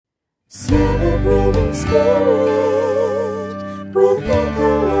Celebrating Spirit with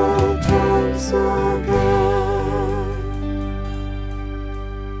Nicola Jansaka.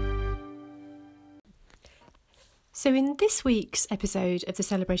 So in this week's episode of the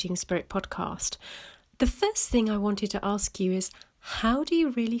Celebrating Spirit podcast, the first thing I wanted to ask you is, how do you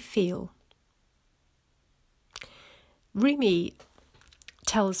really feel? Rumi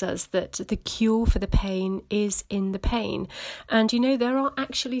tells us that the cure for the pain is in the pain. And there are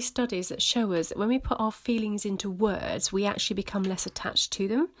actually studies that show us that when we put our feelings into words, we actually become less attached to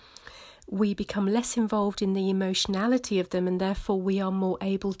them. We become less involved in the emotionality of them, and therefore we are more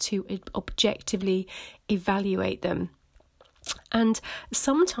able to objectively evaluate them. And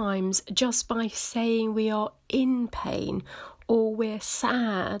sometimes just by saying we are in pain, or we're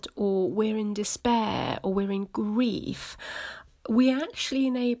sad, or we're in despair, or we're in grief, we actually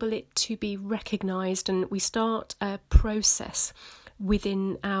enable it to be recognised, and we start a process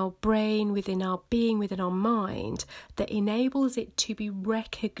within our brain, within our being, within our mind, that enables it to be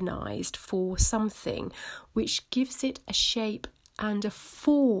recognised for something, which gives it a shape and a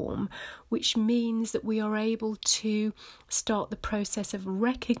form, which means that we are able to start the process of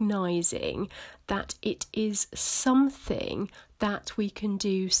recognising that it is something that we can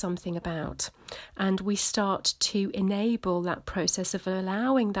do something about. And we start to enable that process of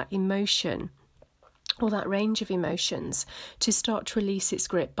allowing that emotion, or that range of emotions, to start to release its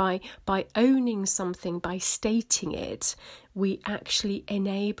grip. By owning something, by stating it, we actually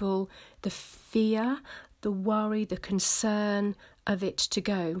enable the fear, the worry, the concern of it to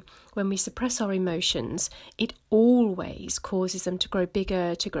go. When we suppress our emotions, it always causes them to grow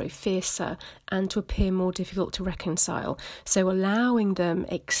bigger, to grow fiercer, and to appear more difficult to reconcile. So allowing them,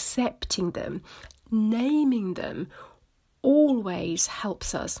 accepting them, naming them always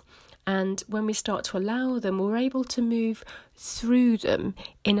helps us. And when we start to allow them, we're able to move through them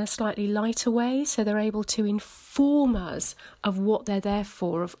in a slightly lighter way, so they're able to inform us of what they're there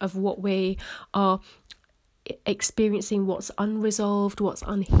for, of what we are experiencing, what's unresolved, what's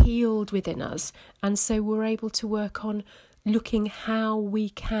unhealed within us. And so we're able to work on looking how we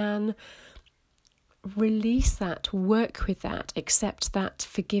can release that, work with that, accept that,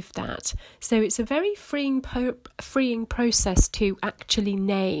 forgive that. So it's a very freeing process to actually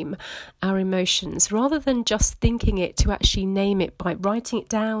name our emotions, rather than just thinking it, to actually name it by writing it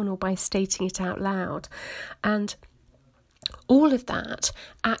down or by stating it out loud. And all of that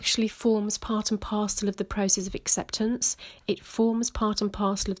actually forms part and parcel of the process of acceptance. It forms part and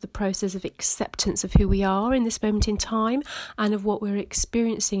parcel of the process of acceptance of who we are in this moment in time, and of what we're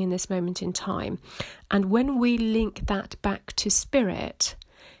experiencing in this moment in time. And when we link that back to spirit,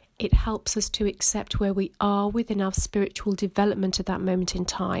 it helps us to accept where we are within our spiritual development at that moment in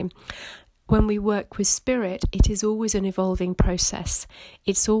time. When we work with spirit, it is always an evolving process.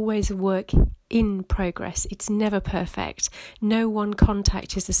 It's always a work in progress. It's never perfect. No one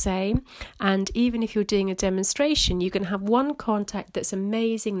contact is the same. And even if you're doing a demonstration, you can have one contact that's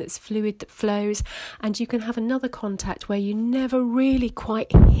amazing, that's fluid, that flows, and you can have another contact where you never really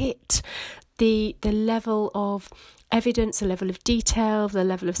quite hit the level of evidence, the level of detail, the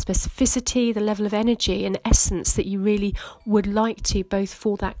level of specificity, the level of energy and essence that you really would like to, both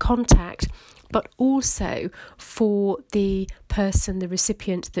for that contact, but also for the person, the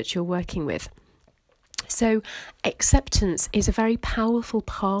recipient that you're working with. So acceptance is a very powerful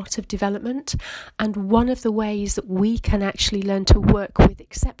part of development, and one of the ways that we can actually learn to work with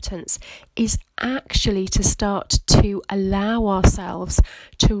acceptance is actually to start to allow ourselves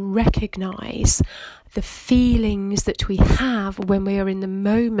to recognise the feelings that we have when we are in the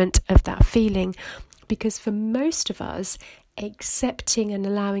moment of that feeling. Because for most of us, accepting and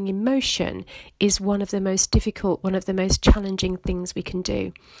allowing emotion is one of the most difficult, one of the most challenging things we can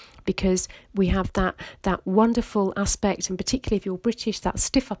do. Because we have that wonderful aspect, and particularly if you're British, that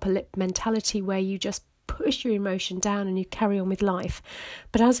stiff upper lip mentality where you just push your emotion down and you carry on with life.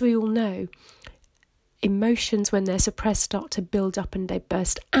 But as we all know, emotions, when they're suppressed, start to build up and they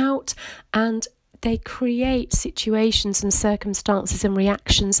burst out, and they create situations and circumstances and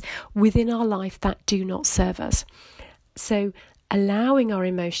reactions within our life that do not serve us. So allowing our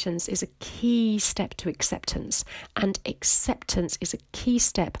emotions is a key step to acceptance, and acceptance is a key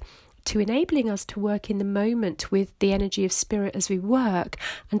step to enabling us to work in the moment with the energy of spirit as we work,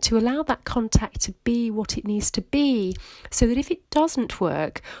 and to allow that contact to be what it needs to be, so that if it doesn't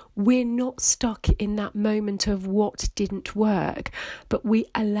work, we're not stuck in that moment of what didn't work, but we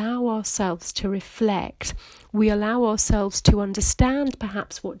allow ourselves to reflect. We allow ourselves to understand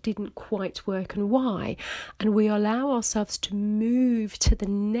perhaps what didn't quite work and why, and we allow ourselves to move to the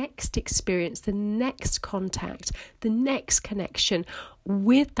next experience, the next contact, the next connection,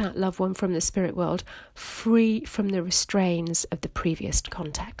 with that loved one from the spirit world, free from the restraints of the previous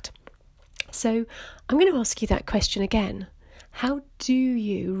contact. So I'm going to ask you that question again. How do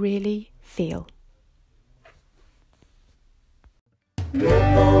you really feel?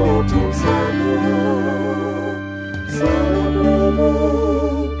 Mythology Saga.